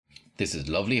This is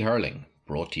Lovely Hurling,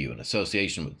 brought to you in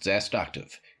association with Zest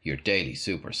Active, your daily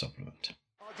super supplement.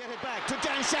 I'll get it back to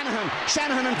Dan Shanahan.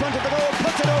 Shanahan in front of the goal,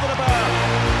 puts it over the bar.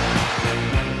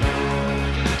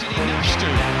 Anthony Nash do?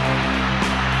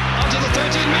 Onto the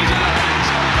 13-metre line, he's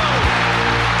got a goal.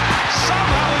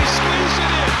 Somehow he squeezed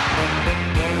it in.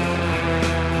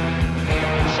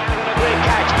 Shanahan a great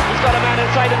catch. He's got a man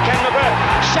inside him, Ken McGrath.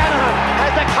 Shanahan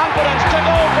has the confidence to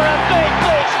go for a big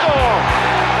score.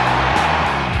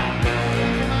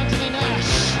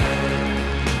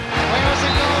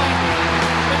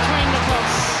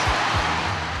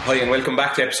 Hi and welcome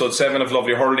back to episode 7 of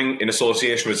Lovely Hurling in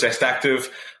association with Zest Active.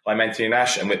 I'm Anthony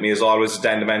Nash and with me as always is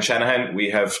Dan the Man Shanahan. We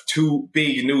have two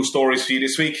big news stories for you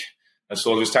this week. And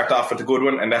so we'll start off with the good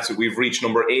one, and that's that we've reached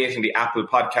number 8 in the Apple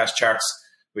podcast charts,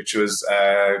 which was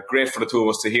great for the two of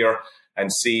us to hear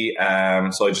and see.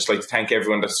 So I'd just like to thank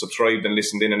everyone that subscribed and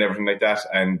listened in and everything like that.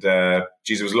 And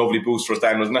it was a lovely boost for us,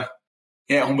 Dan, wasn't it?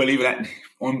 Yeah,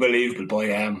 unbelievable boy.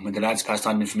 When the lads passed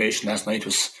on information last night, it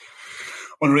was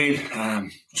unreal.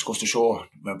 Just goes to show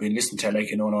we're being listened to,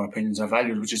 and our opinions are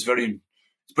valued, which is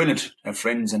it's brilliant. Our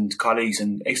friends and colleagues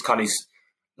and ex-colleagues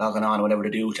logging on, whatever they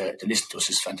do, to listen to us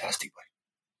is fantastic.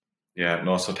 Yeah,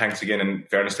 no, so thanks again, in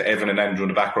fairness to Evan and Andrew in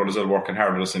the background as well, working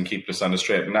hard with us and keeping us on the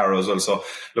straight and narrow as well. So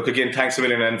look, again, thanks a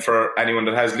million, and for anyone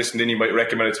that has listened in, you might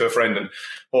recommend it to a friend, and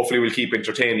hopefully we'll keep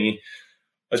entertaining you.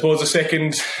 I suppose the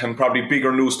second and probably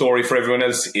bigger news story for everyone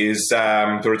else is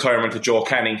the retirement of Joe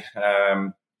Canning.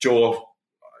 Joe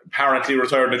apparently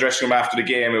retired in the dressing room after the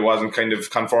game. It wasn't kind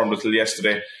of confirmed until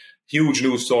yesterday. Huge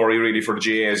news story really for the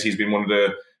GAA. He's been one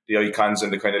of the icons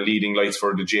and the kind of leading lights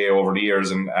for the GAA over the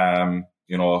years, and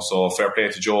so fair play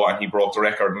to Joe, and he broke the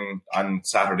record on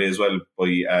Saturday as well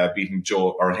by beating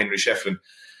Henry Shefflin,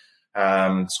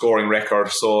 scoring record.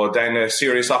 So Dan, a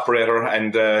serious operator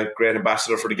and a great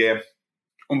ambassador for the game.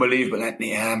 Unbelievable,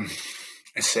 Anthony. I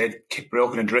said,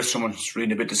 broken in the dressing room. I was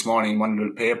reading a bit this morning in one of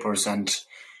the papers, and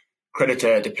credit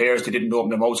to the players, they didn't open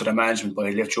their mouths to the management, but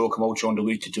he left Joe come out during the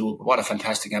week to do it. But what a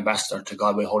fantastic ambassador to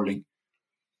Galway Hurling.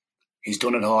 He's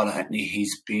done it all, Anthony.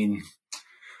 He's been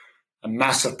a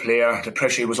massive player. The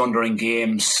pressure he was under in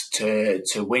games to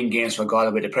win games for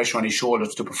Galway, the pressure on his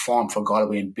shoulders to perform for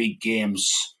Galway in big games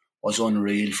was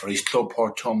unreal. For his club,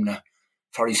 Portumna,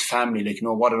 for his family,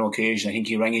 what an occasion. I think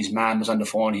he rang his man, was on the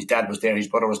phone, his dad was there, his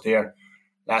brother was there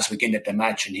last weekend at the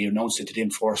match, and he announced it to them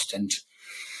first. And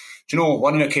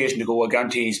what an occasion to go. I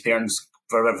guarantee his parents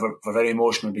were very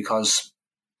emotional, because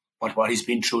what he's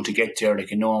been through to get there,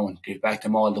 and give back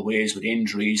them all the ways with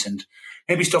injuries and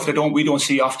maybe stuff that we don't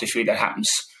see off the field that happens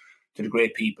to the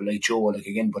great people like Joe,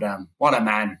 but what a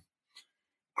man.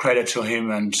 Credit to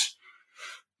him and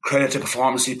credit to the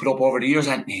performance he put up over the years,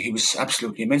 Anthony. He was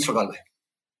absolutely immense for Galway.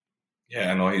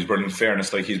 Yeah, no, he's brilliant. In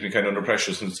fairness, he's been kind of under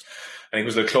pressure since, I think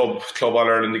it was the club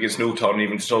All-Ireland against Newtown.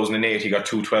 Even in 2008, he got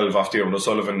 2-12 off Diarmuid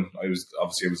O'Sullivan. I was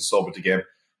a sub at the game.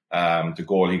 The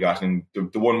goal he got, and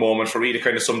the one moment for me that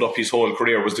kind of summed up his whole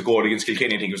career was the goal against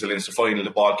Kilkenny. I think it was the Leinster final. The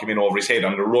ball came in over his head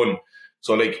on the run.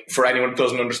 So, for anyone that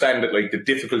doesn't understand it, the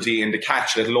difficulty in the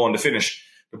catch, let alone the finish,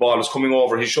 the ball was coming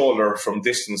over his shoulder from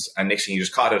distance, and next thing he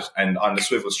just caught it, and on the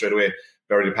swivel straight away,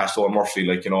 buried it past Owen Murphy.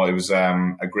 It was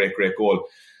a great, great goal.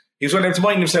 He was well able to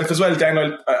mind himself as well, Dan.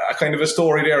 A kind of a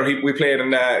story there. We played,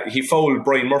 and he fouled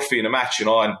Brian Murphy in a match,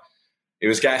 and it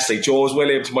was ghastly. Joe was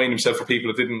well able to mind himself. For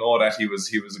people that didn't know that, he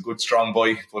was a good, strong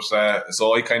boy. But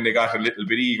so I kind of got a little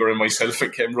bit eager in myself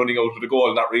and came running out of the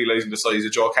goal, not realising the size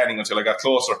of Joe Canning until I got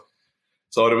closer.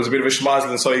 So there was a bit of a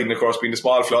schmozzle inside, and of course, being the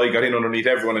small fella, I got in underneath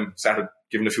everyone and started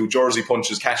giving a few jersey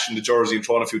punches, catching the jersey and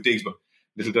throwing a few digs. But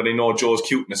little did I know Joe's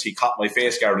cuteness, he caught my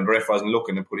face guard and the ref wasn't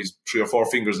looking, and put his 3 or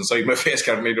 4 fingers inside my face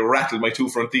guard and made it rattle my 2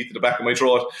 front teeth to the back of my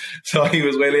throat. So he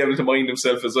was well able to mind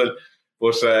himself as well.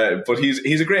 But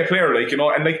he's a great player,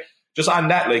 and just on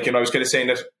that, I was kind of saying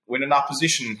that when an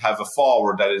opposition have a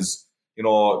forward that is,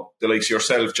 the likes of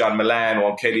yourself, John Milan,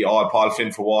 Owen Kelly, Paul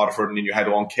Flynn for Waterford, and then you had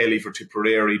Owen Kelly for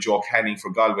Tipperary, Joe Canning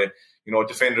for Galway,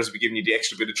 defenders would be giving you the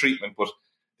extra bit of treatment. But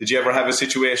did you ever have a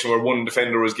situation where one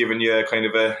defender was giving you kind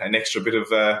of an extra bit of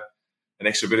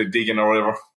digging or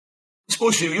whatever? I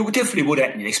suppose you definitely would,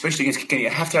 Anthony, especially against Kilkenny.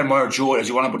 You have to admire Joe, as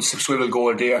you want to put the swivel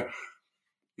goal there.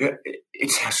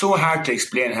 It's so hard to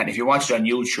explain, and if you watch it on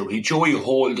YouTube, Joey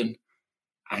Holden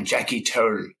and Jackie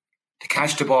Turrell to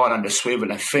catch the ball on the swivel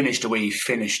and finish the way he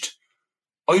finished.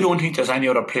 I don't think there's any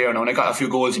other player now, and I got a few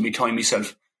goals in my time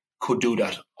myself, could do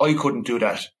that. I couldn't do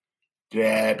that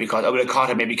because I would have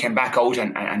caught it, maybe came back out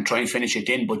and try and finish it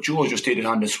in, but Joe just did it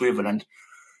on the swivel, and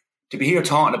to be here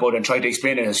talking about it and trying to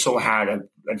explain it is so hard,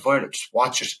 and for it, just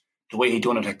watch it, the way he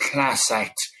done it, a class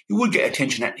act. You would get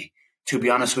attention, Anthony, to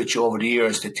be honest with you, over the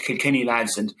years, the Kilkenny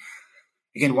lads, and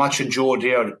again, watching Joe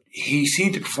there, he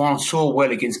seemed to perform so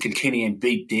well against Kilkenny in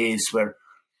big days where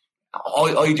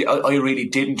I really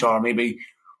didn't, or maybe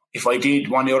if I did,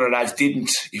 one of the other lads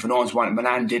didn't. If no one's one,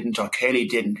 Milan didn't, or Kelly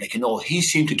didn't. He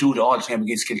seemed to do it all the time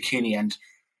against Kilkenny, and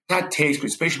that takes,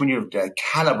 especially when you're the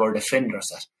calibre defenders.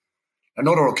 That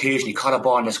another occasion he caught a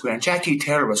ball in the square, and Jackie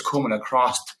Taylor was coming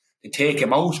across to take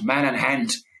him out, man in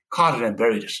hand, caught it and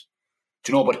buried it.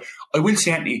 But I will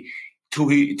say, Anthony, to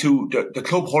the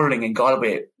club hurling in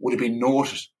Galway would have been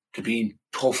noted to being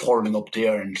tough hurling up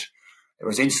there, and there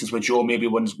was instances where Joe maybe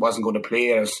wasn't going to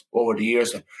play as over the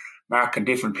years, marking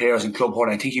different players in club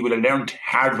hurling. I think he would have learned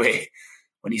hard way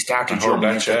when he started jumping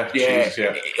up there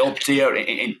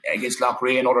against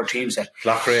Loughrea and other teams.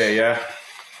 Loughrea,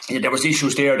 there was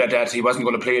issues there that he wasn't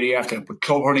going to play the after. But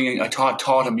club hurling, I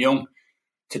taught him young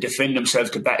to defend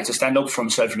himself, to stand up for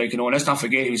himself. And let's not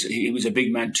forget he was a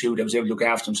big man too that was able to look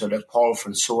after himself. That's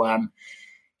powerful. So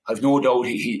I've no doubt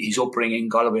his upbringing in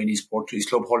Galway and his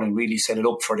club hurling really set it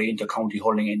up for the inter-county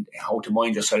hurling and how to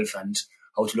mind yourself and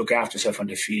how to look after yourself on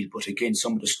the field. But again,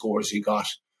 some of the scores he got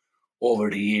over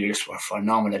the years were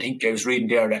phenomenal. I think I was reading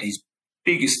there that his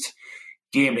biggest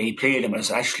game that he played in was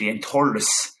actually in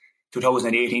Thurles,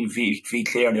 2018 v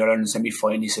Clare in the Ireland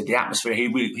semi-final. He said the atmosphere, he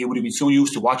would have been so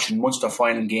used to watching Munster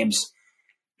final games,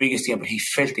 biggest game, but he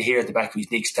felt the hair at the back of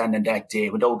his neck standing that day.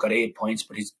 Without got 8 points,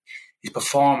 but his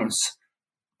performance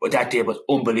that day was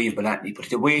unbelievable, Anthony. But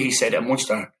the way he said at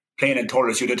Munster, playing in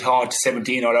Thurles, you'd have thought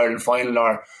 17 or Ireland final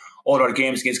or other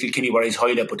games against Kilkenny were his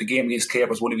highlight, but the game against Clare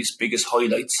was one of his biggest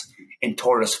highlights in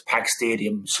Thurles packed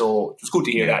stadium. So it was good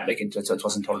to hear that. It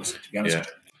wasn't Thurles, to be honest.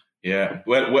 Yeah,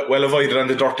 well avoided on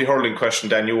the dirty hurling question,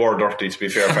 Dan. You were dirty, to be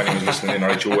fair, if anyone's listening in. All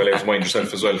right, you were well able to mind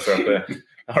yourself as well. Fair play.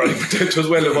 All right, but it was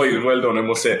well avoided, well done, I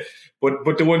must say.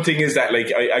 But the one thing is that,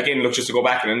 just to go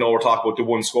back, and I know we're talking about the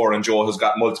one score and Joe has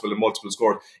got multiple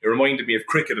scores. It reminded me of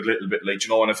cricket a little bit,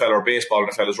 when a fella, or baseball, and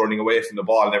a fella's running away from the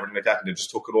ball and everything like that, and they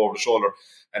just took it over the shoulder.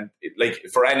 And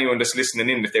for anyone that's listening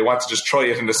in, if they want to just try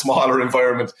it in a smaller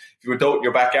environment, if you went out in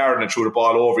your backyard and threw the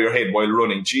ball over your head while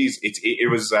running, it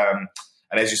was.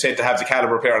 And as you said, to have the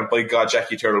calibre player, and by God,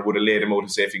 Jackie Turrell would have laid him out and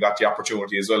say if he got the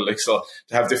opportunity as well. So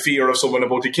to have the fear of someone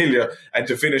about to kill you and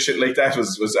to finish it like that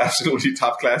was absolutely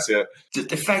top class. Yeah.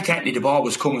 The fact that the ball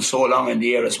was coming so long in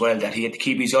the air as well that he had to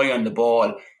keep his eye on the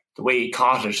ball, the way he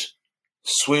caught it,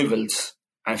 swiveled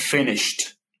and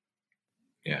finished.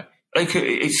 Yeah. We're on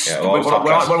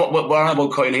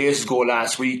about Kyle Hayes' goal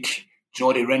last week.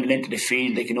 They ran it into the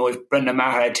field. If Brendan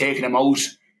Maher had taken him out,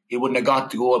 he wouldn't have got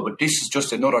the goal. But this is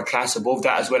just another class above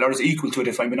that as well, or is equal to it,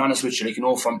 if I'm being honest with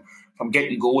you. From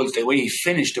getting goals, the way he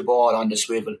finished the ball on the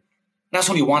swivel. That's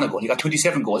only one goal. He got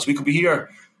 27 goals. We could be here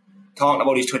talking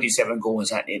about his 27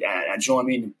 goals. And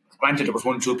granted, there was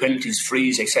 1 or 2 penalties,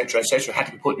 frees, etc., had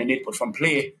to be put in the net. But from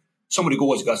play, some of the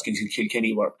goals he got against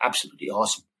Kilkenny were absolutely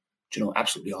awesome.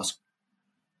 Absolutely awesome.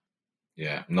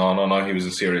 Yeah, no. He was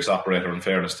a serious operator, in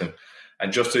fairness to him.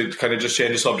 And just to kind of just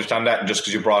change the subject on that, and just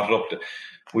because you brought it up,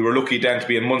 we were lucky then to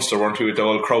be in Munster, weren't we, with the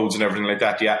old crowds and everything like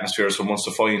that. The atmospheres for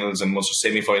Munster finals and Munster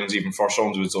semi-finals, even first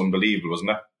rounds, was unbelievable, wasn't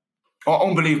it? Oh,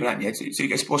 unbelievable, I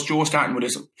suppose Joe starting with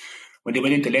this, when they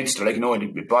went into Leinster, they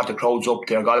brought the crowds up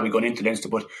there, got to be going into Leinster,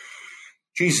 but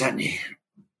Jesus, Anthony,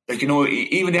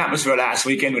 even the atmosphere last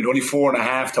weekend with only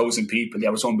 4,500 people,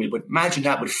 that was unbelievable. But imagine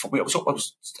that, I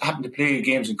was happened to play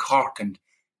games in Cork and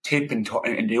Tip and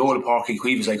in the old Park in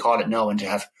Cueve, as I call it now, and to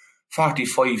have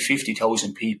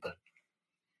 45,000-50,000 people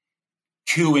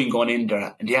queuing going in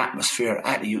there, and the atmosphere,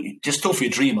 just stuff you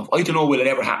dream of. I don't know will it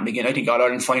ever happen again. I think All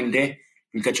Ireland final day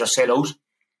you'll get your sell-out,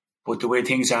 but the way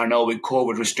things are now with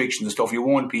COVID restrictions and stuff, you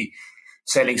won't be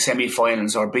selling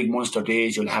semi-finals or big Munster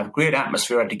days. You'll have great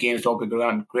atmosphere at the games, don't get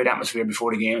around, great atmosphere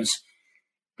before the games.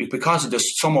 Because of the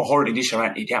summer hurling this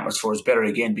year, the atmosphere is better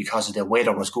again because of the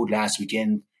weather was good last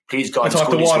weekend. Please God, I thought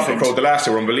the Waterford crowd the last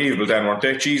year were unbelievable then, weren't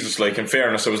they? Jesus, in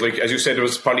fairness, it was as you said, it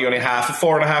was probably only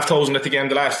 4,500 at the game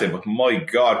the last day, but my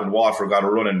God, when Waterford got a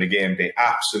run in the game, they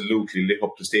absolutely lit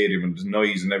up the stadium and the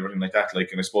noise and everything like that. And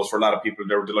I suppose for a lot of people,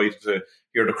 they were delighted to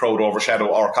hear the crowd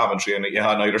overshadow our commentary on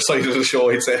either side of the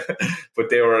show, I'd say. But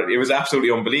it was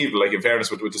absolutely unbelievable, in fairness,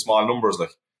 with the small numbers.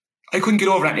 I couldn't get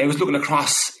over that. I was looking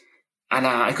across and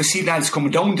I could see lads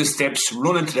coming down the steps,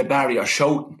 running to the barrier,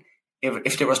 shouting.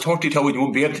 If there was 30,000, you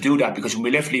wouldn't be able to do that because when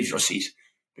we leave your seat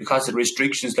because of the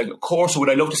restrictions. Of course, would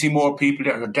I love to see more people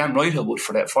there? Damn right I would,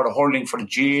 for the hurling, for the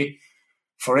J,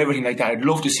 for everything like that. I'd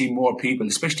love to see more people,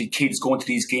 especially kids going to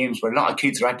these games, where a lot of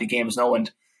kids are at the games now,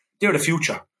 and they're the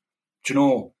future. They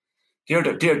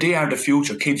are the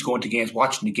future. Kids going to games,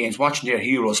 watching their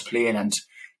heroes playing, and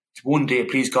one day,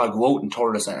 please God, go out and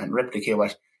Thurles and replicate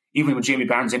what even with Jamie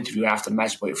Barnes' interview after the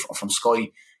match from Sky,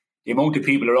 the amount of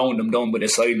people around him down by the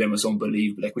sideline was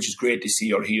unbelievable. Like, which is great to see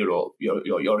your hero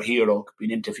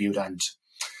being interviewed, and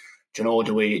you know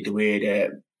the way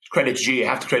the credit to GA. I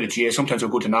have to credit GA. Sometimes we're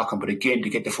good to knock him, but again, to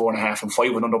get the 4.5 from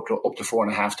 500 up to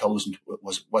 4,500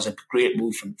 was a great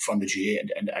move from the GA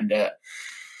and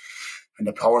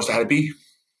the powers that had be.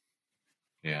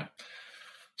 Yeah.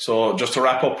 So just to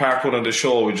wrap up part one of the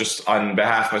show, we just, on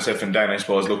behalf of myself and Dan, I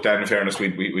suppose, look, Dan, in fairness,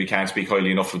 we can't speak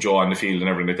highly enough of Joe on the field and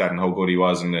everything like that and how good he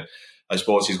was. And I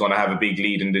suppose he's going to have a big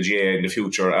lead in the GA in the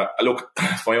future. Look,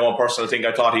 for my own personal thing,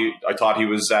 I thought he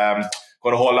was going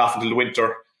to hold off until the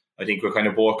winter. I think we're kind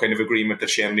of both kind of agreement that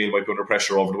Shane Neal might be under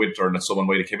pressure over the winter and that someone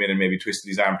might have come in and maybe twisted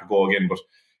his arm to go again. But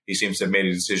he seems to have made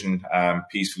a decision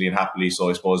peacefully and happily. So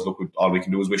I suppose, look, all we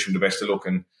can do is wish him the best of luck.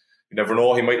 And you never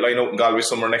know, he might line up in Galway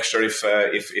somewhere next year if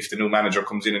the new manager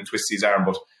comes in and twists his arm.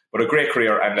 But a great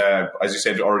career, and as you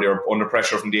said earlier, under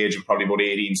pressure from the age of probably about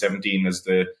 18, 17 as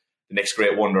the next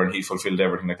great wonder, and he fulfilled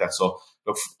everything like that. So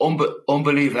look,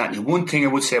 unbelievable. Anthony. One thing I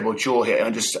would say about Joe here,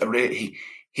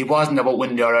 he wasn't about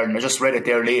winning the All-Ireland. I just read it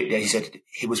there lately. He said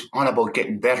he was on about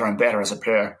getting better and better as a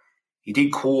player. He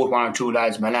did quote one or two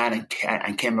lads, Milan and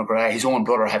Ken McGrath, his own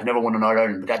brother, have never won an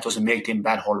All-Ireland, but that doesn't make them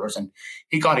bad holders. And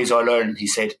he got his All-Ireland, he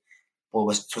said, but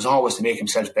it was always to make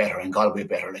himself better and Galway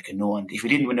better. Like, and if he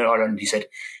didn't win an All-Ireland, he said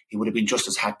he would have been just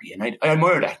as happy. And I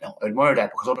admire that now. I admire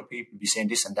that because other people be saying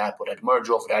this and that, but I admire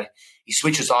Joe for that. He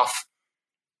switches off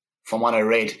from what I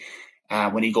read.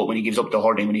 When he gives up the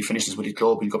hurling, when he finishes with his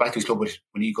club, he'll go back to his club.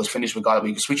 When he goes finish with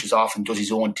Galway, he switches off and does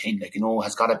his own thing. Like,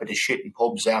 has got a bit of shit in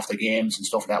pubs after games and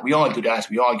stuff like that. We all do that.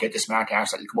 We all get the smart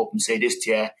arse that'll come up and say this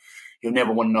to you. You've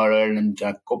never won an Ireland,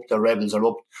 up the Rebels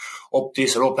or up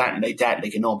this or up that and like that.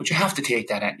 Like, but you have to take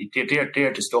that.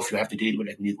 They're the stuff you have to deal with.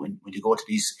 Like, when you go to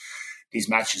these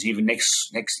matches, even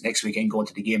next weekend going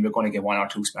to the game, you're going to get one or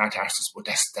two smart arses. But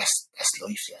that's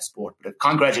life, that's sport. But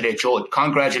congratulate Joe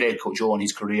on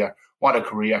his career. What a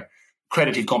career.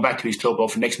 Credit he's gone back to his club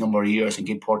for the next number of years and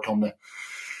give Portumna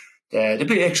the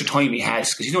bit of extra time he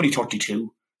has, because he's only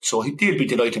 32. So he'll be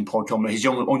delighted in Portumna. His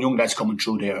young lads coming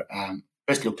through there.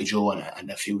 Best luck to Joe and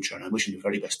the future, and I wish him the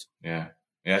very best. Yeah,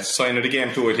 it's a sign of the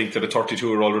game too, I think, that a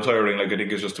 32-year-old retiring. Like, I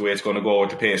think it's just the way it's going to go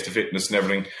with the pace, the fitness and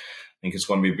everything. I think it's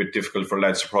going to be a bit difficult for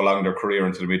lads to prolong their career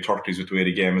until the mid-30s with the way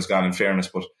the game has gone, in fairness.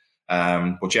 But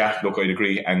yeah, look, I'd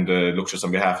agree. And look, just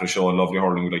on behalf of the show and Lovely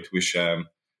Hurling, we'd like to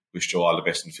wish Joe all the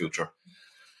best in the future.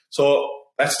 So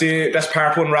that's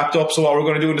part one wrapped up. So what we're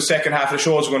going to do in the second half of the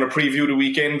show is we're going to preview the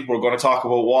weekend. We're going to talk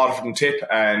about Waterford and Tip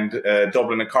and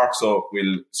Dublin and Cork. So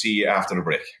we'll see you after the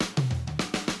break.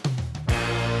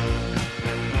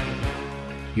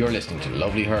 You're listening to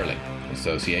Lovely Hurling, in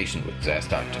association with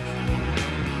Zest Active.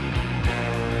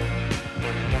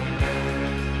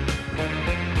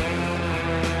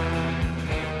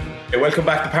 Welcome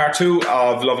back to part two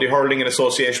of Lovely Hurling in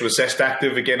association with Zest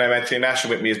Active. Again, I'm Anthony Nash,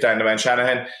 and with me is Dan the Man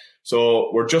Shanahan.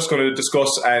 So we're just going to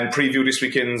discuss and preview this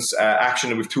weekend's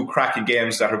action with two cracking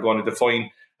games that are going to define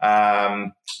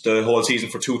the whole season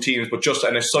for two teams. But just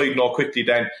an aside note quickly,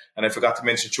 Dan, and I forgot to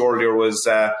mention to you earlier, was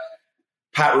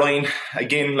Pat Ryan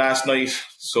again last night.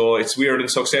 So it's weird in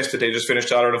success that they just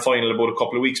finished out of the final about a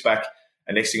couple of weeks back,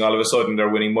 and next thing all of a sudden they're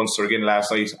winning Munster again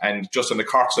last night. And just on the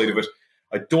Cork side of it,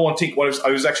 I don't think, I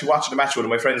was actually watching the match with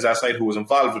one of my friends last night who was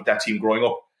involved with that team growing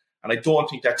up, and I don't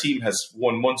think that team has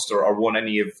won Munster or won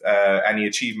any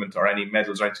achievement or any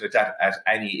medals or anything like that at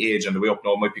any age on the way up.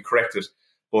 Now, it might be corrected,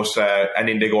 but and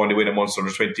then they go on to win a Munster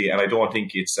under 20, and I don't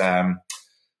think it's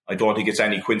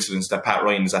any coincidence that Pat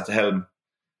Ryan is at the helm.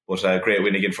 But a great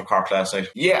win again for Cork last night.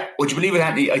 Yeah, would you believe it,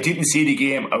 Andy? I didn't see the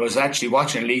game. I was actually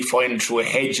watching a league final through a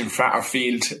hedge in Frater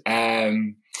Field.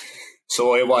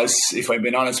 So I was, if I'm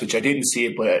being honest with you, I didn't see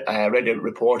it, but I read the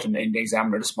report in the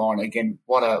Examiner this morning. Again,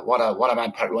 what a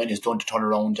man Pat Ryan has done to turn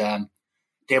around.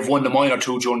 They've won the minor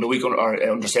two during the week, or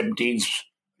under 17s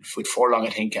with Furlong, I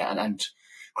think, and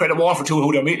credit Waterford too,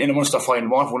 who they're meeting in the Munster final.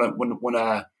 Waterford won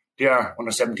their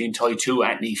under 17 tie too,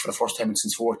 Anthony, for the first time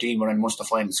since 14. We're in Munster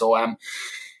final, so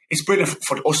it's brilliant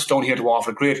for us down here to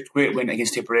Waterford. Great win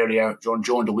against Tipperary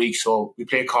during the week. So we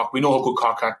play Cork. We know how good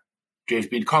Cork are. They've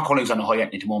been Cork hurling's on a high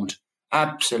at the moment.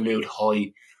 Absolute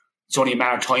high. It's only a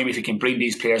matter of time if you can bring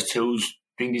these players through,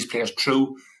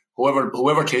 whoever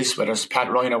it is, whether it's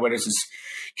Pat Ryan or whether it's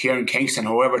Kieran Kingston,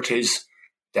 whoever it is,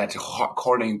 that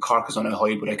hurling Cork is on a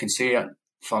high. But I can see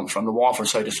from the Waterford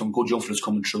side, there's some good young fellas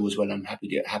coming through as well. I'm happy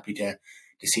to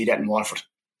see that in Waterford.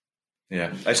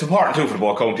 Yeah, it's important too for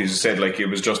both counties. As I said, like, it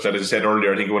was just that, as I said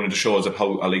earlier, I think one of the shows of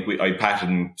how I patted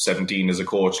him 17 as a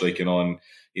coach, and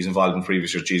he's involved in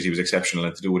previous years. Geez, he was exceptional,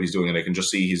 and to do what he's doing, and I can just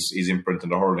see his imprint in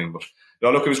the hurling. But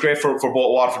no, look, it was great for both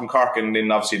Waterford and Cork, and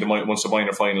then obviously the Munster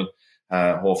minor final.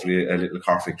 Hopefully a little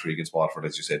Cork victory against Waterford,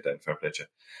 as you said then. Fair play to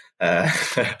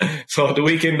you. So the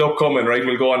weekend upcoming, right,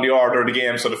 we'll go on the order of the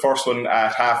game. So the first one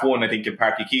at 1:30, I think, in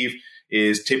Páirc Uí Chaoimh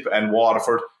is Tip and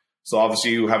Waterford. So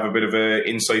obviously you have a bit of an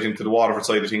insight into the Waterford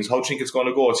side of things. How do you think it's going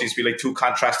to go? It seems to be like two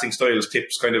contrasting styles.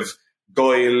 Tip's kind of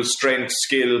guile, strength,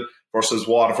 skill versus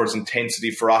Waterford's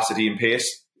intensity, ferocity and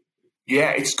pace.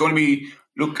 Yeah, it's going to be,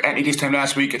 look, Anthony, this time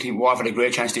last week, I think Waterford had a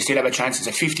great chance. They still have a chance.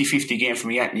 It's a 50-50 game for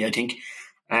me, Anthony, I think.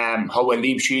 How will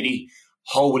Liam Sheedy,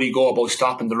 how will he go about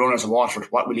stopping the runners of Waterford?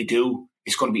 What will he do?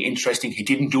 It's going to be interesting. He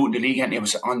didn't do it in the league, Anthony. It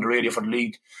was on the radio for the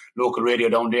league, local radio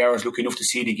down there. I was lucky enough to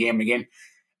see the game again.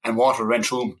 And Waterford ran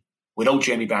through him without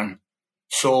Jamie Barron.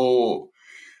 So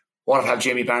Waterford have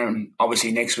Jamie Barron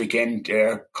obviously next weekend.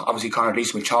 Obviously Conor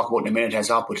Gleeson will talk about in a minute as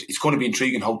up, but it's going to be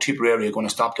intriguing how Tipperary are going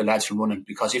to stop the lads from running,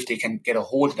 because if they can get a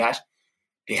hold of that,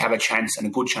 they have a chance, and a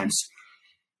good chance.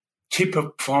 Tip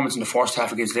performance in the first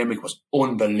half against Limerick was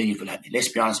unbelievable. Let's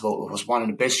be honest about it. It was one of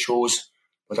the best shows,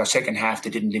 but our second half they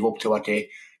didn't live up to what they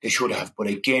should have. But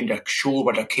again, they showed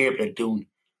what they're capable of doing.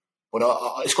 But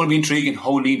it's going to be intriguing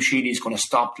how Liam Sheedy is going to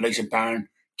stop the likes of Barron,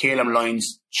 Caleb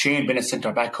Lyons, Shane Bennett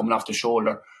centre back coming off the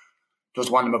shoulder.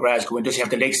 Does Wanda McGrath go in? Does he have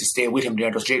the legs to stay with him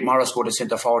there? Does Jake Morris go to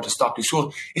centre forward to stop this?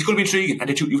 So it's going to be intriguing. And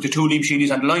you have the two Liam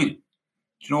Sheedys on the line.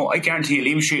 You know, I guarantee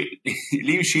you,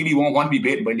 Liam Sheedy won't want to be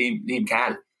beaten by Liam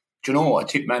Cahill. Do you know, a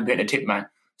tip man beating a tip man.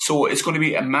 So it's going to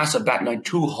be a massive battle line.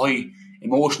 Two high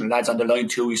emotional lads on the line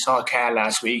too. We saw Cahill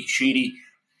last week, Sheedy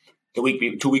 2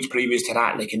 weeks previous to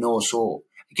that, like, you know. So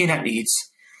again, Anthony,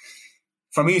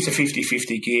 for me, it's a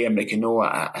 50-50 game, like, you know,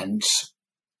 and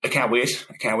I can't wait.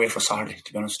 I can't wait for Saturday,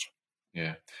 to be honest.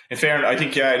 Yeah. In fairness, I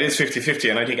think, it is 50-50,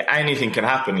 and I think anything can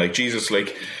happen. Like, Jesus,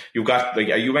 like, you got, like,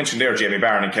 you mentioned there, Jamie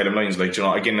Barron and Caleb Lyons, like, you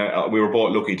know, again, we were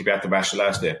both lucky to be at the match the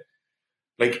last day.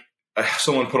 Like,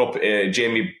 someone put up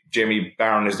Jamie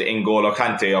Barron is the N'Golo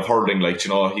Kante of hurling, like, you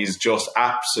know, he's just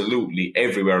absolutely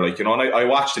everywhere, like, you know. And I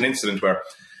watched an incident where,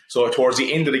 so towards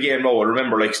the end of the game now, I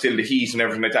remember, like, still the heat and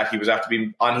everything like that, he was after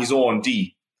being on his own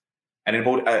D. And in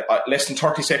about less than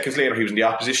 30 seconds later, he was in the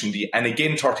opposition D. And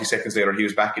again, 30 seconds later, he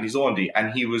was back in his own D.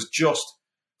 And he was just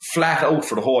flat out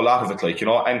for the whole lot of it, like, you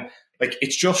know. And, like, it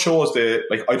just shows I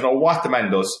don't know what the man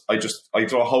does. I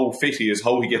don't know how fit he is,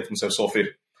 how he gets himself so fit.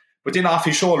 But then off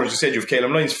his shoulders, you said, you've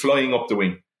Caleb Lyons flying up the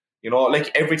wing. You know,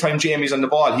 like, every time Jamie's on the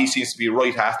ball, he seems to be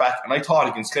right half back. And I thought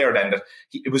against Clare then that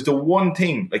it was the one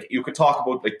thing, like, you could talk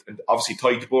about, like, obviously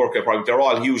Tadhg de Búrca, probably they're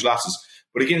all huge losses.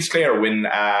 But against Clare, when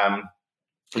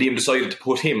Liam decided to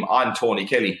put him on Tony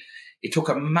Kelly, it took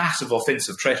a massive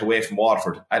offensive threat away from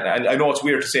Waterford. And I know it's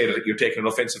weird to say that you're taking an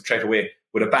offensive threat away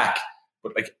with a back,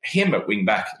 but, like, him at wing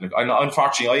back, like,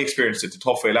 unfortunately, I experienced it the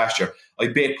tough way last year. I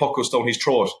bait puckers down his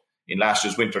throat in last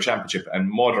year's Winter Championship, and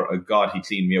mother of God, he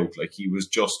cleaned me out. Like, he was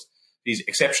just, he's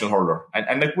exceptional hurler.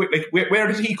 And where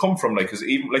did he come from? Like, because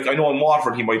even, like, I know in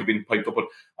Waterford he might have been piped up, but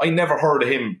I never heard of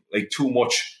him, like, too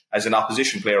much as an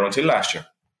opposition player until last year.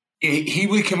 He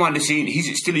will come on the scene.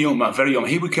 He's still a young man, very young.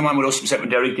 He will come on with us from St.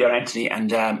 Derek there, Anthony,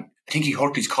 and I think he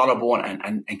hurt his collarbone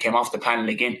and came off the panel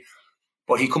again.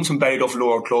 But he comes from Ballyduff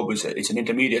Lower Club. It's an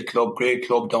intermediate club, great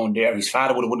club down there. His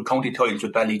father would have won county titles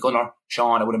with Ballygunner.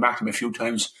 Sean, I would have marked him a few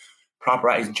times.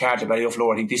 Proper, he's in charge of Ballyduff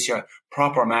Lower. I think this year,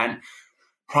 proper man,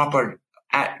 proper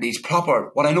athletes,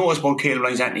 proper. What I know is about Caleb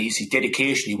Lyons, Anthony, is his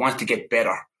dedication. He wants to get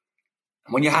better.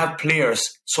 And when you have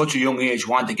players such a young age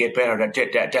want to get better,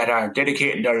 that are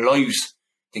dedicating their lives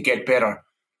to get better,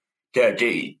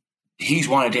 he's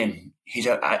one of them.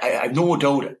 I have no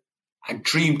doubt. I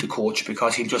dream to coach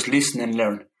because he'll just listen and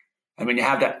learn. And when you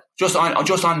have that, just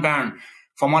on Barron,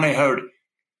 from what I heard,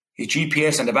 his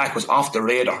GPS on the back was off the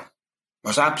radar. It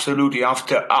was absolutely off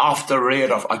the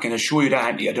radar. I can assure you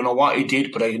that, Andy. I don't know what he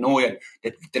did, but I know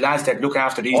that the lads that look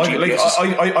after these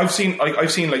GPSs. I've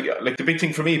seen like the big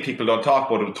thing for me, people don't talk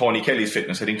about it, Tony Kelly's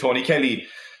fitness. I think Tony Kelly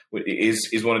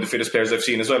is one of the fittest players I've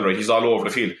seen as well, right? He's all over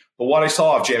the field. But what I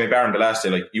saw of Jamie Barron the last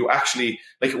day, like, you actually,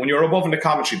 like, when you're above in the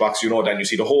commentary box, you know, then you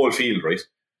see the whole field, right?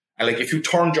 And, like, if you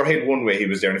turned your head one way, he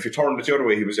was there. And if you turned it the other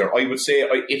way, he was there. I would say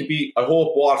I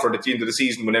hope Waterford at the end of the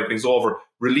season, when everything's over,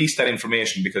 release that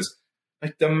information, because,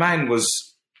 like, the man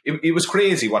was, it was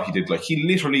crazy what he did. Like, he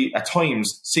literally, at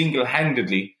times,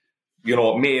 single-handedly, you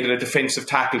know, made a defensive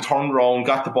tackle, turned around,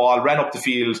 got the ball, ran up the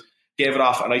field, gave it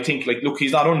off. And I think, like, look,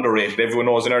 he's not underrated. Everyone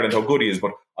knows in Ireland how good he is,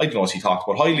 but I don't know if he talked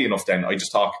about highly enough then. I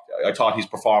thought his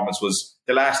performance was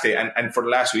the last day, and for the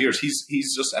last few years,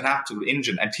 he's just an absolute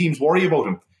engine. And teams worry about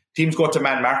him. Teams go to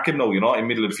man mark him now, you know, in the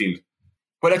middle of the field.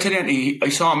 Well, I tell you, I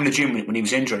saw him in the gym when he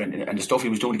was injured, and the stuff he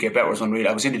was doing to get better was unreal.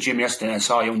 I was in the gym yesterday and I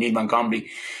saw young Neil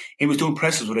Montgomery. He was doing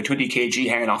presses with a 20 kg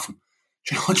hanging off him.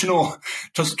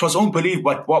 it was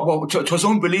unbelievable. It was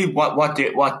unbelievable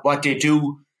what they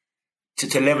do to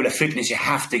the level of fitness you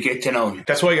have to get to now.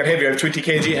 That's why I got heavy. I have 20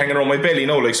 kg hanging around my belly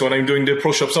now. Like, so when I'm doing the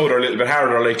push-ups now, they're a little bit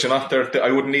harder. Like,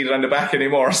 I wouldn't need it on the back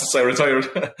anymore since I retired.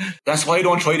 That's why I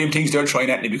don't try them things they're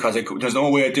trying at me, because there's no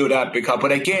way I do that.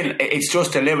 But again, it's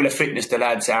just the level of fitness the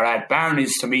lads are at.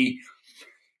 Barnes, to me,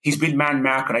 he's been man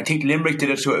marking. I think Limerick did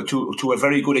it to a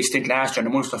very good extent last year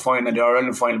in the Munster final and the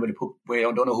Ireland final, where they put I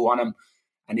don't know who on him,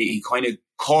 and he kind of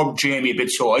curbed Jamie a bit.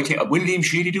 So I think, will Liam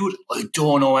Sheedy do it? I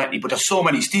don't know, Anthony. But there's so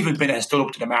many. Stephen Bennett has stood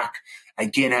up to the mark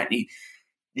again, Anthony.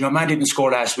 Man didn't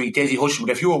score last week. Dessie Hutchinson,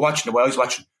 but if you were watching the way I was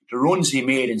watching, the runs he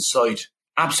made inside,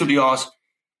 absolutely awesome.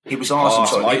 He was awesome.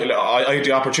 So I had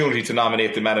the opportunity to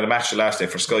nominate the man of the match the last day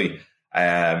for Sky.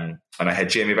 And I had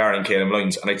Jamie Barry and Caleb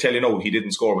Lyons. And I tell you, no, he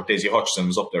didn't score, but Dessie Hutchinson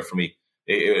was up there for me.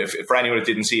 If for anyone that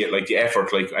didn't see it, like the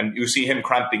effort, and you see him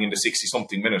cramping in the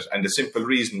 60-something minute, and the simple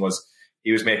reason was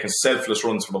he was making selfless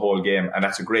runs for the whole game, and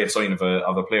that's a great sign of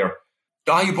a player.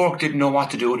 Dahlia Burke didn't know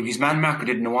what to do, and his man marker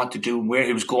didn't know what to do and where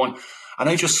he was going. And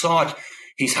I just saw it.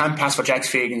 His hand pass for Jack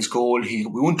Fagan's goal. We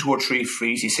won 2 or 3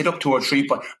 frees. He set up 2 or 3,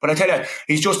 but I tell you,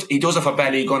 he does it for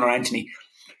Ballygunner, Anthony.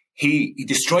 He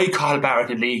destroyed Carl Barrett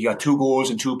in the league. He got 2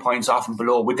 goals and 2 points off and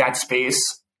below with that space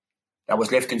that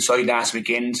was left inside last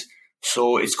weekend.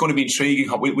 So it's going to be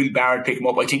intriguing. Will Barrett pick him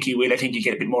up? I think he will. I think he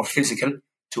get a bit more physical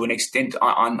to an extent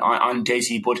on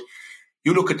Dessie. But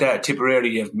you look at the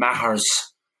Tipperary of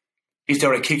Maher's. Is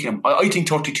there a kick in him? I think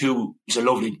 32 is a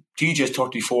lovely. DJ's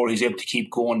 34. He's able to keep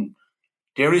going.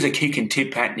 There is a kick in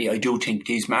Tip, Anthony. I do think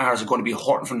these Mahers are going to be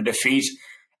hurting from the defeat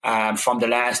from the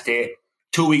last day.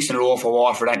 2 weeks in a row for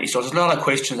Waterford, Anthony. So there's a lot of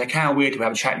questions. I can't wait to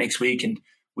have a chat next week and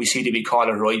we see that we call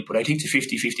it right. But I think it's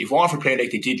 50-50. If Waterford play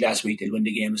like they did last week, they'll win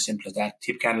the game, as simple as that.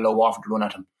 Tip can't allow Waterford to run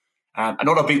at them.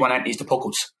 Another big one, Anthony, is the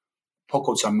Puckouts.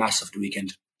 Puckouts are massive the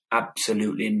weekend.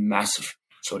 Absolutely massive.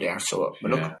 So they are. So,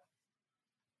 but look.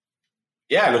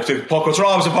 Yeah, look, the puckouts are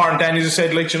always important, Dan, as I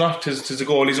said, tis the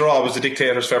goalies are always the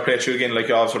dictators, fair play to you again,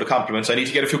 all sort of compliments. I need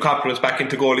to get a few compliments back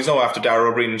into goalies now after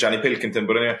Darragh O'Brien and Johnny Pilkington,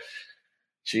 but anyway,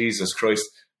 Jesus Christ.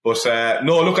 But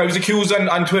no, look, I was accused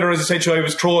on Twitter, as I said to you, I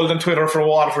was trolled on Twitter for a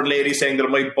Waterford lady saying that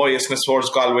my biasness towards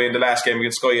Galway in the last game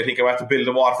against Sky. I think I'm at to build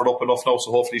Waterford up enough now,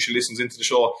 so hopefully she listens into the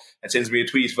show and sends me a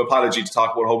tweet of apology to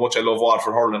talk about how much I love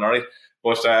Waterford hurling, alright?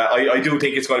 But I do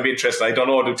think it's going to be interesting. I don't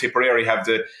know, do Tipperary have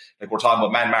we're talking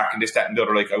about man marking this, that and the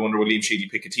other, I wonder will Liam Sheedy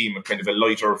pick a team, a kind of a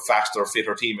lighter, faster,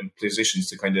 fitter team in positions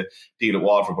to kind of deal at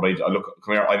Waterford. But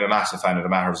come here, I'm a massive fan of the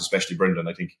Mahers, especially Brendan.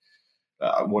 I think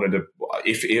to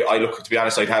be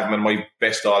honest, I'd have him in my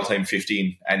best all-time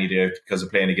 15 any day because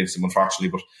of playing against him, unfortunately.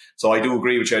 But so I do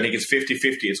agree with you. I think it's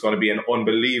 50-50. It's going to be an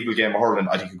unbelievable game of hurling.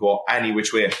 I think it could go any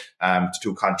which way to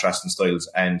two contrasting styles.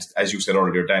 And as you said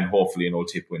earlier, Dan, hopefully an old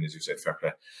Tip win, as you said, fair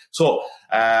play. So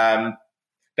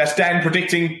that's Dan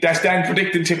predicting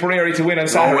Tipperary to win on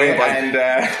Saturday,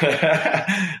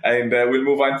 and we'll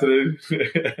move on to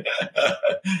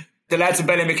the. The lads of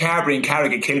Ballymacarbery and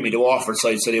Carrigan killed me, the Waterford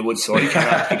side, so they would. So I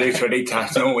can't predict for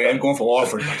that. No way, I'm going for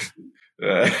Waterford.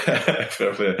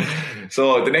 Fair play.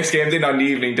 So the next game then on the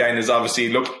evening, Dan, is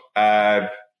obviously, I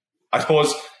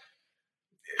suppose,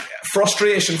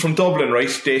 frustration from Dublin,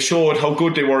 right? They showed how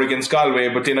good they were against Galway,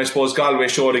 but then I suppose Galway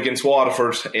showed against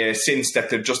Waterford since that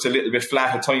they're just a little bit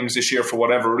flat at times this year for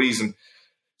whatever reason.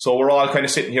 So we're all kind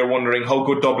of sitting here wondering how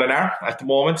good Dublin are at the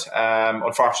moment.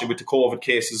 Unfortunately, with the COVID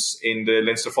cases in the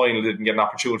Leinster final, they didn't get an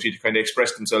opportunity to kind of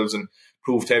express themselves and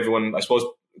prove to everyone. I suppose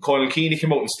Colin Keeney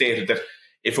came out and stated that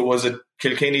if it was a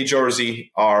Kilkenny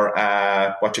jersey or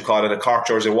a Cork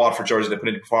jersey, a Waterford jersey, they put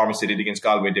in the performance they did against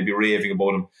Galway, they'd be raving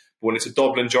about them. But when it's a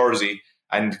Dublin jersey,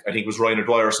 and I think it was Ryan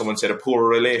O'Dwyer or someone said a poor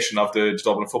relation of the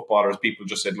Dublin footballers, people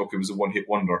just said, look, it was a one-hit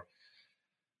wonder.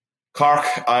 Cork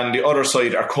on the other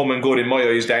side are coming good in my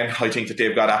eyes, Dan. I think that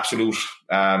they've got absolute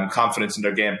confidence in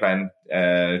their game plan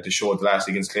to show the last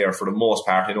against Clare for the most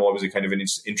part. I know it was a kind of an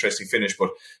interesting finish, but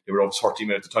they were out 30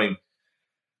 minutes at the time.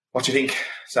 What do you think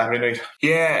Saturday night?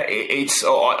 Yeah,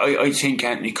 I think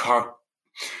Anthony Cork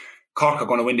are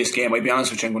going to win this game. I'll be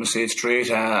honest with you, I'm going to say it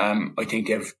straight. I think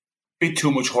they've a bit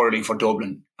too much hurling for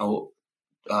Dublin. Now,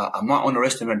 I'm not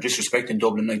underestimating or disrespecting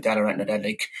Dublin like that or anything like that.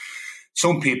 Like,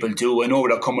 some people do. I know where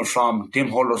they're coming from.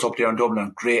 Them hurlers up there in Dublin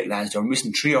are great lads. They're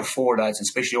missing 3 or 4 lads, and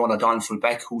especially on O'Donnell full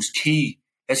back, who's key.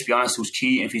 Let's be honest, who's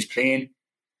key. If he's playing,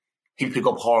 he'll pick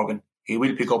up Horgan. He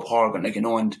will pick up Horgan,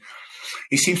 and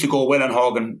he seems to go well on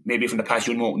Horgan. Maybe from the past,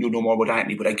 you know more about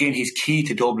Anthony. But again, his key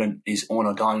to Dublin is Owen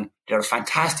O'Donnell. They're a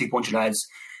fantastic bunch of lads.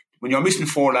 When you're missing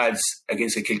 4 lads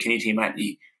against a Kilkenny team,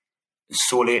 Anthony,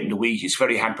 so late in the week, it's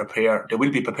very hard to prepare. They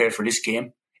will be prepared for this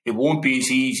game. It won't be as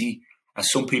easy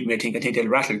as some people may think. I think they'll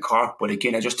rattle Cork, but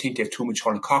again, I just think they have too much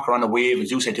hurling. Cork are on a wave,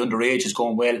 as you said. The underage is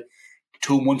going well.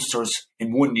 2 Munsters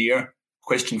in 1 year.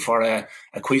 Question for a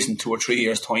quiz in 2 or 3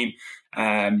 years' time.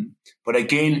 But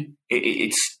again,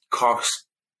 it's Cork's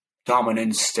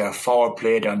dominance, their forward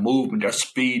play, their movement, their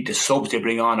speed, the subs they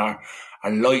bring on are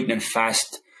lightning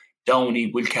fast.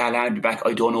 Downey, will Callahan be back?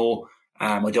 I don't know.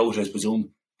 I doubt it, I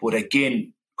presume. But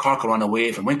again, Cork are on a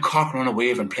wave, and when Cork are on a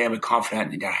wave and playing with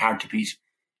confidence, they're hard to beat.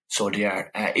 So they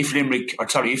are.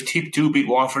 If Tip do beat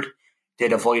Waterford,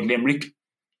 they'd avoid Limerick. Do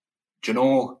you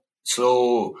know?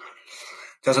 So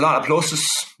there's a lot of pluses.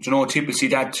 Do you know, Tip will see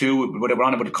that too. But we're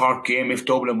on about the Cork game. If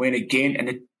Dublin win again,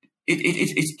 and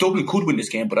it's Dublin could win this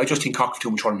game, but I just think Cork have too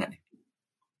much hurling.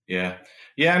 Yeah,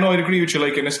 no, I'd agree with you.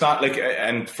 Like, and it's not like,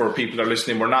 and for people that are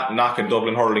listening, we're not knocking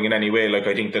Dublin hurling in any way. Like,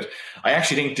 I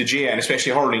actually think the GA, and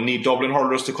especially hurling, need Dublin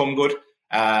hurlers to come good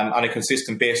on a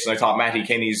consistent basis. I thought Matty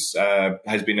Kenny's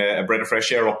has been a breath of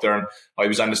fresh air up there, and I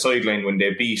was on the sideline when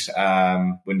they beat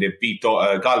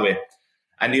Galway.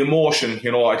 And the emotion,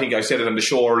 you know, I think I said it on the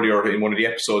show earlier in one of the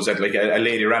episodes that like a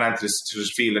lady ran onto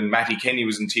this field and Matty Kenny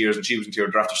was in tears and she was in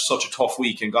tears after such a tough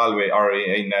week in Galway or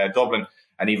in Dublin.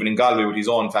 And even in Galway with his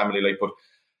own family, but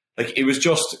it was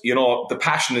just, you know, the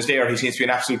passion is there. He seems to be an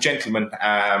absolute gentleman,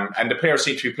 and the players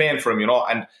seem to be playing for him, you know.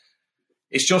 And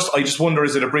it's just, I just wonder,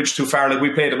 is it a bridge too far? Like, we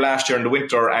played him last year in the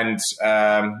winter, and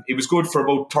it was good for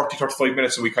about 30-35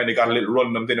 minutes, and we kind of got a little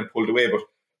run them, then and pulled away. But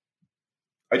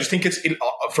I just think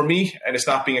for me, and it's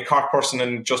not being a Cork person,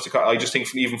 and I just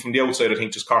think even from the outside, I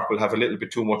think just Cork will have a little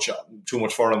bit too much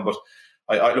for them, but.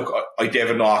 They have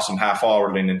an awesome half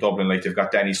forward line in Dublin. Like, they've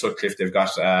got Danny Sutcliffe, they've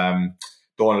got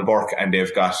Donald Burke, and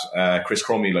they've got Chris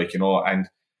Crummy. Like, you know, and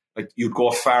like you'd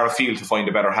go far afield to find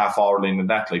a better half forward line than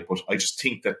that. Like, but I just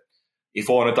think that if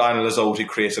Owen O'Donnell is out, it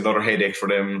creates another headache for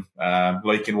them.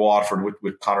 Like in Waterford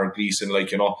with Conor Gleeson,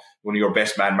 like, you know, one of your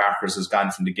best man markers has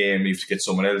gone from the game. You have to get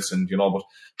someone else, and you know.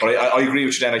 But I agree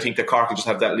with you. Then I think that Cork will just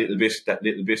have that little bit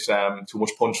too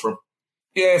much punch for them.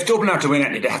 Yeah, if Dublin are to win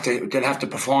it, they'll have to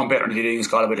perform better than they did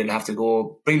against Galway. They'll have to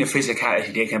go bring the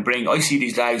physicality they can bring. I see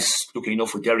these lads, looking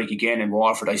enough with Derek again in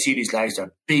Waterford, I see these lads,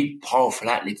 they're big, powerful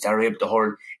athletes that are able to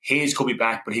hurl. Hayes could be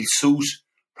back, but he'll suit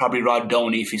probably Rod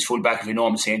Downey if he's full back, if you know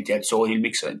what I'm saying, Ted. So they'll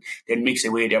mix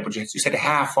away there. But you said the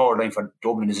half forward line for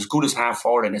Dublin is as good as half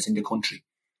forward line as in the country.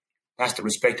 That's the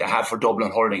respect I have for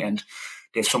Dublin hurling, and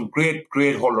they have some great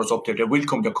hurlers up there. They're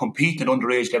competing at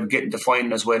underage. They're getting the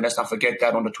final as well. Let's not forget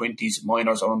that under 20s,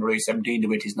 minors, or underage 17, the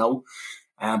way it is now.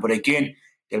 But again,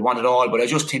 they'll want it all. But I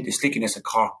just think the stickiness of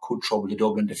Cork could trouble the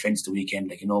Dublin defence the weekend.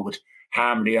 Like, you know, with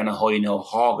Harmony on a high now,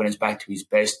 Horgan is back to his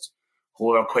best.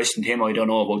 Whoever questioned him, I don't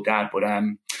know about that. But,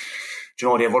 you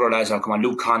know, they have other lads that come on.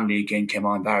 Luke Connolly again came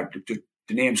on. The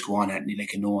names go on, Anthony,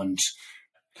 like, you know, and...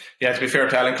 Yeah, to be fair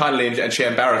to Alan Connolly and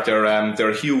Shane Barrett,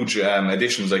 they're huge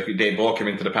additions. Like, they both came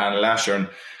into the panel last year, and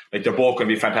like, they're both going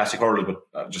to be fantastic hurlers.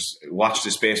 But just watch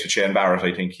the space with Shane Barrett.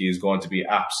 I think he is going to be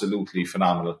absolutely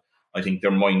phenomenal. I think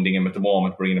they're minding him at the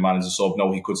moment, bringing him on as a sub.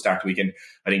 No, he could start the weekend.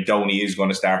 I think Downey is going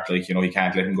to start. Like, you know, he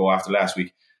can't let him go after last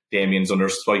week. Damien's under a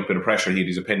slight bit of pressure. He had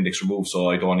his appendix removed, so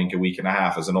I don't think a week and a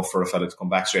half is enough for a fella to come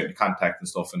back straight into contact and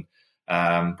stuff. And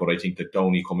but I think that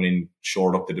Downey coming in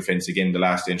shored up the defence again the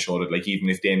last day and showed it. Like, even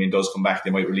if Damien does come back, they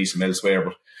might release him elsewhere.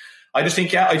 But I just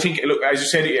think, look, as you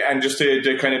said, and just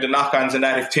the kind of the knock-ons and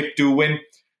that, if Tip do win,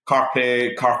 Cork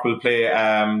will play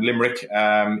Limerick.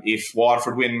 If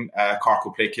Waterford win, Cork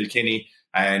will play Kilkenny.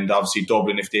 And obviously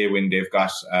Dublin, if they win, they've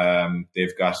got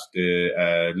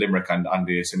the Limerick on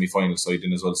the semi-final side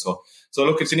in as well. So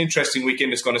look, it's an interesting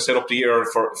weekend. It's going to set up the year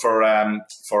for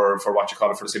what you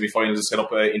call it, for the semi-finals, to set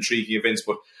up intriguing events.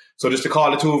 But so just to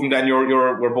call the two of them, then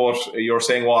you're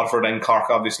saying Waterford and Cork,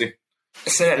 obviously. I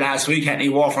said it last week, Anthony.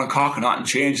 Waterford and Cork are not in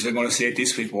change. They're going to say it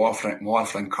this week. Waterford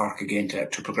and Cork again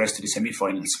to progress to the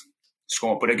semi-finals.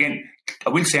 But again, I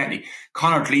will say, Anthony,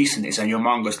 Conor Gleeson is a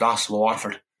humongous loss to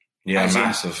Waterford. Yeah,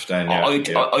 massive.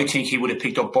 I think he would have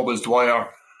picked up Bubbles Dwyer,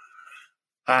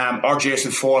 or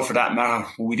Jason Ford for that matter,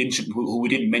 who we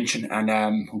didn't mention,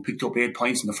 and who picked up 8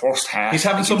 points in the first half. He's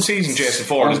having some season, Jason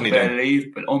Ford, isn't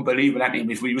he? Unbelievable,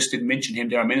 Anthony. If we just didn't mention him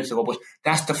there a minute ago, but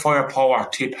that's the firepower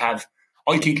Tip have.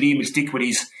 I think Liam will stick with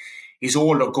his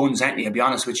older guns, Anthony, I'll be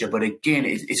honest with you. But again,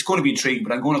 it's going to be intriguing.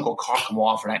 But I'm going to go Cork and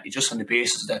Waterford, Anthony, just on the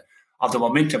basis of the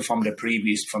momentum from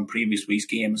previous week's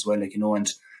game as well, like, you know, and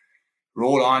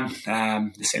roll on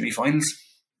the semi-finals.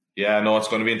 Yeah, no, it's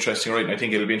going to be interesting, right? And I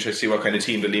think it'll be interesting to see what kind of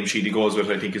team that Liam Sheedy goes with.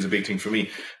 I think is a big thing for me.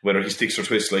 Whether he sticks or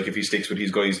twists, like if he sticks with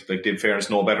his guys, like, in fairness,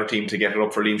 no better team to get it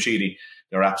up for Liam Sheedy.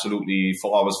 They're absolutely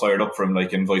always fired up for him,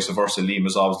 like, and vice versa. Liam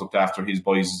has always looked after his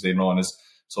boys, as they're known as.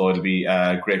 So it'll be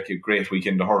a great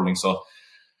weekend of hurling. So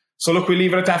So look, we'll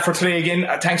leave it at that for today again.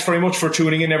 Thanks very much for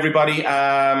tuning in, everybody.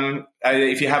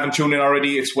 If you haven't tuned in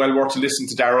already, it's well worth to listen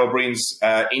to Darragh O'Brien's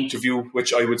interview,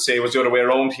 which I would say was the other way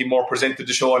around. He more presented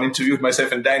the show and interviewed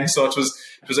myself and Dan, so it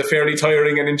was a fairly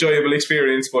tiring and enjoyable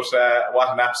experience, but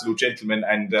what an absolute gentleman.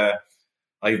 And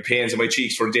I have pains in my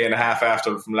cheeks for a day and a half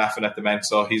after from laughing at the man.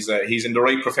 So he's in the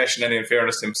right profession, and in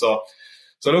fairness to him. So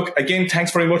look, again,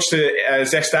 thanks very much to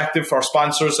Zest Active for our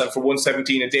sponsors, and for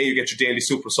 $1.17 a day you get your daily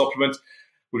super supplement.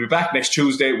 We'll be back next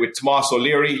Tuesday with Tomas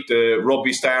O'Leary, the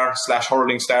rugby star /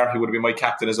 hurling star. He would have been my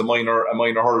captain as a minor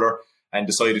hurler and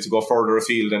decided to go further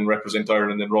afield and represent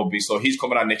Ireland in rugby. So he's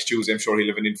coming on next Tuesday. I'm sure he'll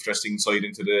have an interesting insight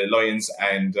into the Lions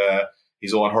and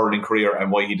his own hurling career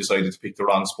and why he decided to pick the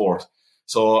wrong sport.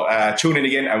 So tune in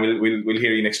again, and we'll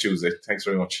hear you next Tuesday. Thanks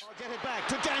very much. I'll get it back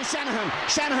to Dan Shanahan.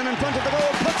 Shanahan in front of the goal,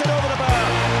 puts it over the bar.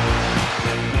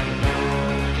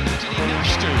 Did he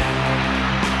nash to?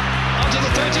 Onto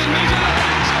the 13-metre line.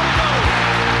 He's got to go.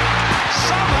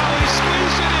 Somehow he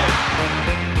squeezed it in.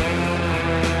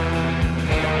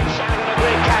 Shanahan, a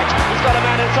great catch. He's got a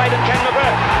man inside him, Ken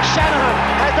McGrath. Shanahan